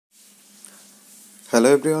Hello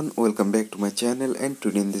everyone, welcome back to my channel, and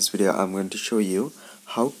today in this video I'm going to show you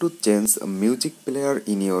how to change a music player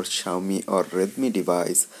in your Xiaomi or Redmi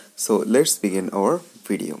device. So let's begin our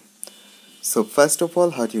video. So first of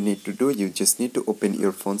all, what you need to do, you just need to open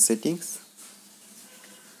your phone settings.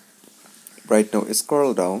 Right now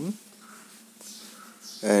scroll down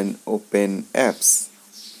and open apps,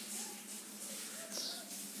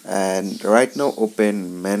 and right now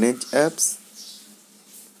open manage apps,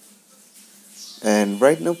 and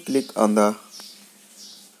right now click on the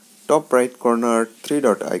top right corner three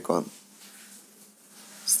dot icon.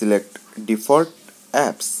 Select default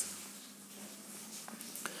apps.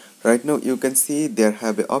 Right now you can see there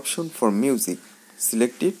have an option for music.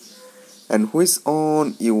 Select it, and which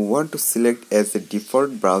one you want to select as the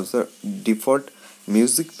default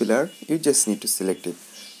music player, you just need to select it.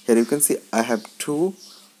 Here you can see I have two.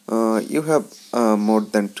 You have more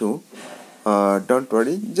than two. Don't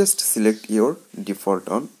worry, just select your default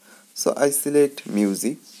one. So I select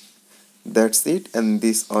music. That's it, and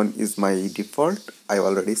this one is my default. I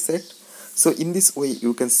already set. So in this way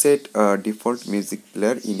you can set a default music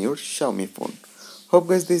player in your Xiaomi phone. Hope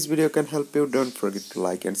guys this video can help you. Don't forget to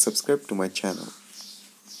like and subscribe to my channel.